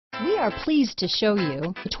We are pleased to show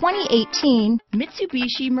you the 2018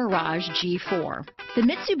 Mitsubishi Mirage G4. The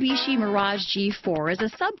Mitsubishi Mirage G4 is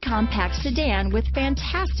a subcompact sedan with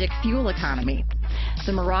fantastic fuel economy.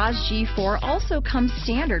 The Mirage G4 also comes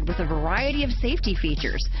standard with a variety of safety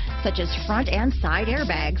features, such as front and side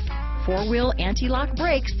airbags, four-wheel anti-lock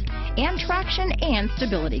brakes, and traction and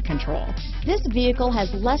stability control. This vehicle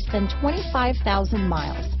has less than 25,000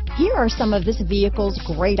 miles. Here are some of this vehicle's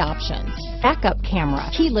great options: backup camera,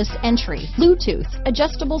 keyless entry, Bluetooth,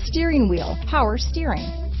 adjustable steering wheel, power steering,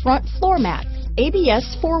 front floor mats,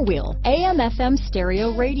 ABS four-wheel, AM/FM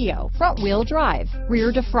stereo radio, front-wheel drive,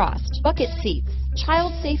 rear defrost, bucket seats,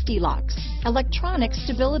 child safety locks, electronic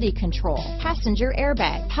stability control, passenger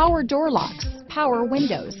airbag, power door locks, power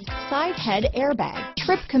windows, side head airbag,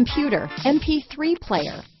 trip computer, MP3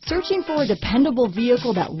 player. Searching for a dependable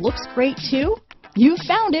vehicle that looks great too? You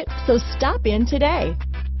found it, so stop in today.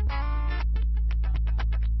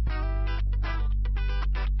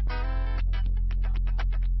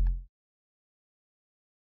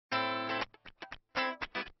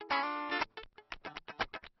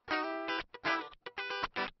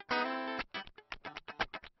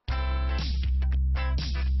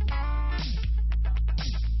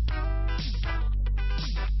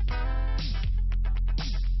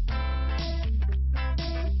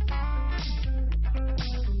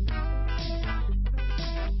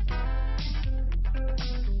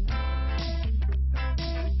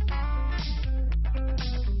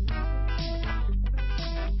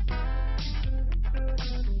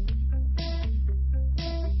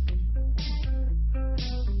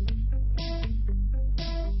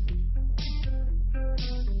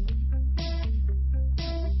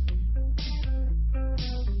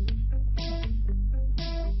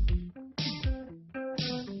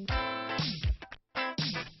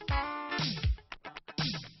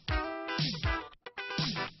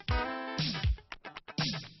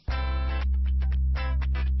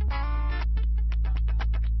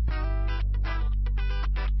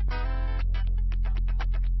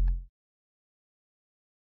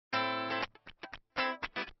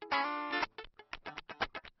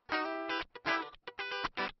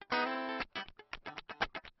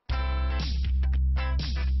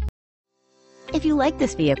 If you like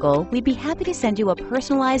this vehicle, we'd be happy to send you a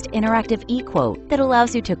personalized interactive e-quote that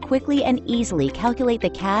allows you to quickly and easily calculate the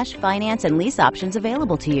cash, finance, and lease options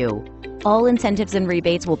available to you. All incentives and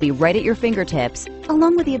rebates will be right at your fingertips,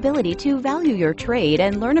 along with the ability to value your trade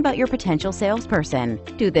and learn about your potential salesperson.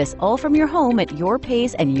 Do this all from your home at your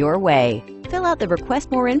pace and your way. Fill out the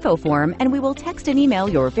Request More Info form and we will text and email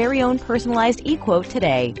your very own personalized e-quote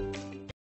today.